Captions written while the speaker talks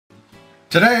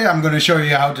Today I'm going to show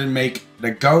you how to make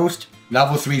the Ghost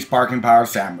Level 3 Sparking Power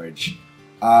Sandwich.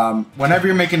 Whenever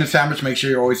you're making a sandwich, make sure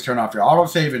you always turn off your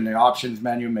autosave in the options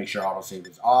menu. Make sure autosave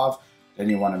is off. Then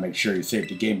you want to make sure you save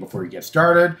the game before you get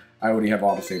started. I already have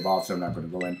autosave off, so I'm not going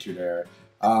to go into there.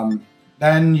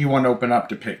 Then you want to open up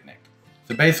the picnic.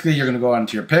 So basically you're going to go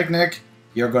onto your picnic.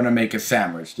 You're going to make a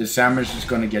sandwich. This sandwich is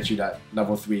going to get you that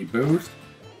level 3 boost.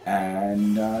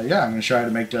 And yeah, I'm going to show you how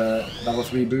to make the level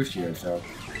 3 boost here. So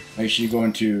make sure you go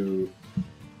into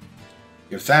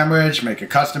your sandwich, make a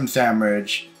custom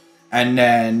sandwich, and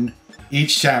then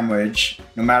each sandwich,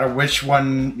 no matter which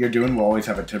one you're doing, will always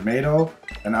have a tomato,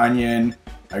 an onion,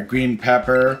 a green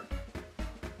pepper,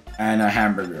 and a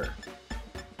hamburger.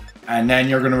 And then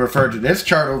you're going to refer to this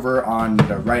chart over on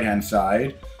the right hand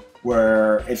side,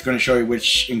 where it's going to show you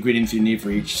which ingredients you need for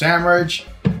each sandwich.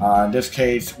 In this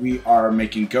case, we are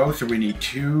making Ghost, so we need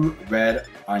 2 red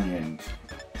onions.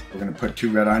 We're going to put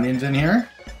 2 red onions in here.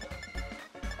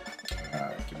 Give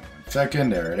me 1 second.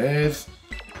 There it is.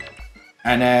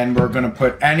 And then we're going to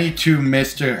put any 2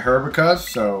 Mr. Herbicas.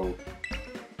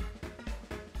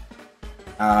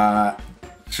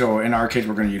 So in our case,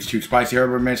 we're going to use 2 spicy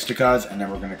herb Mysticas, and then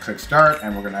we're going to click start,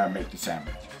 and we're going to make the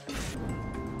sandwich.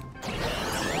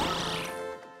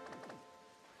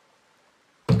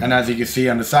 And as you can see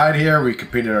on the side here, we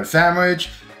completed our sandwich.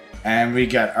 And we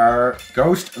get our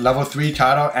Ghost Level 3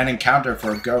 title and encounter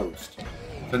for Ghost.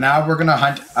 So now we're going to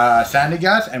hunt Sandy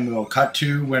Gas, and we'll cut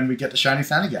to when we get the shiny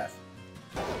Sandy Gas.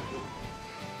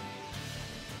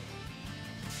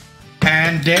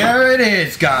 And there it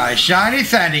is, guys. Shiny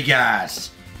Sandy Gas.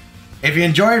 If you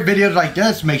enjoyed videos like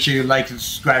this, make sure you like and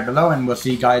subscribe below, and we'll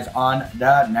see you guys on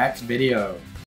the next video.